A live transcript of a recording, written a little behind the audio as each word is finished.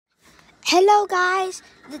Hello guys,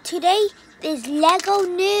 today is Lego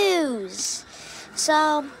news.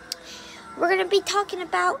 So we're going to be talking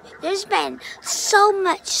about, there's been so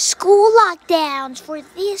much school lockdowns for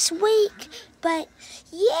this week, but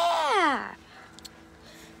yeah.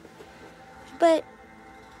 But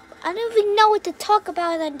I don't even know what to talk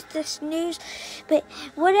about on this news, but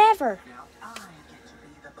whatever.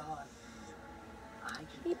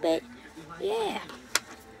 But yeah.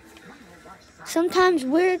 Sometimes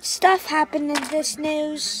weird stuff happens in this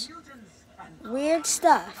news. Weird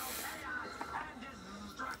stuff.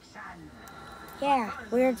 Yeah,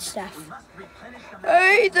 weird stuff.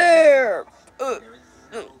 Hey there!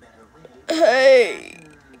 Hey,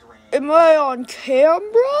 am I on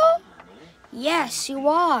camera? Yes, you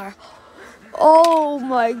are. Oh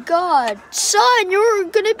my God, son, you're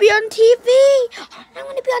gonna be on TV? I'm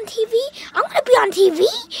gonna be on TV. I'm gonna be on TV.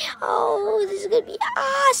 Oh, this is gonna be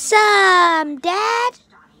awesome, Dad.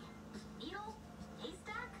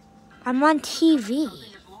 I'm on TV.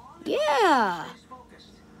 Yeah.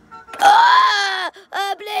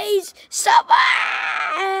 Please, someone.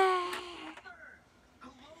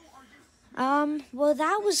 Well,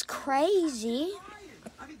 that was crazy.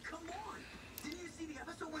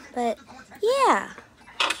 But yeah.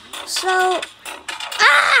 So,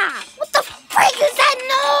 what the freak is that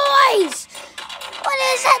noise? What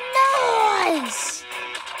is that noise?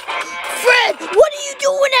 Fred, what are you